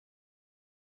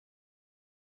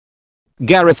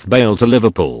Gareth Bale to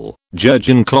Liverpool.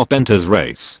 Jurgen Klopp enters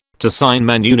race to sign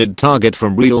Man Utd target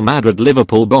from Real Madrid.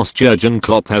 Liverpool boss Jurgen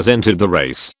Klopp has entered the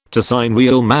race to sign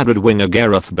Real Madrid winger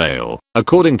Gareth Bale,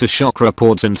 according to shock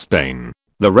reports in Spain.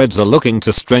 The Reds are looking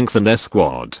to strengthen their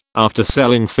squad after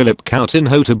selling Philippe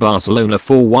Coutinho to Barcelona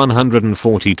for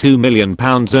 £142 million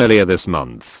earlier this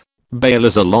month. Bale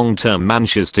is a long-term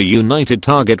Manchester United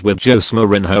target, with Jose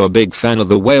Mourinho a big fan of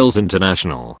the Wales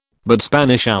international. But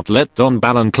Spanish outlet Don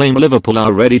Balón claim Liverpool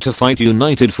are ready to fight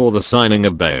United for the signing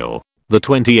of Bale. The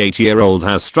 28-year-old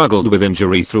has struggled with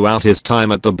injury throughout his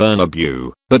time at the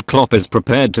Bernabeu, but Klopp is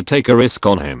prepared to take a risk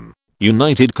on him.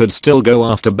 United could still go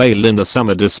after Bale in the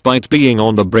summer despite being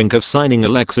on the brink of signing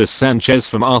Alexis Sanchez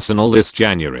from Arsenal this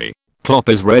January. Klopp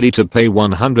is ready to pay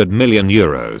 €100 million,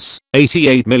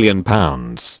 £88 million,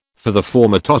 for the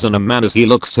former Tottenham man as he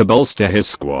looks to bolster his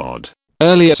squad.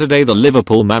 Earlier today, the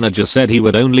Liverpool manager said he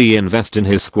would only invest in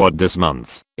his squad this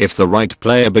month if the right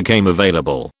player became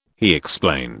available. He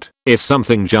explained, "If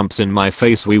something jumps in my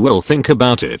face, we will think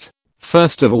about it.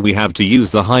 First of all, we have to use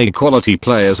the high quality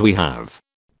players we have.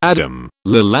 Adam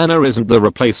Lallana isn't the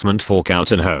replacement for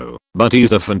Coutinho, but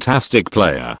he's a fantastic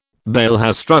player." Bale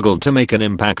has struggled to make an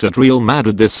impact at Real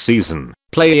Madrid this season,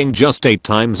 playing just 8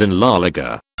 times in La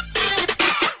Liga.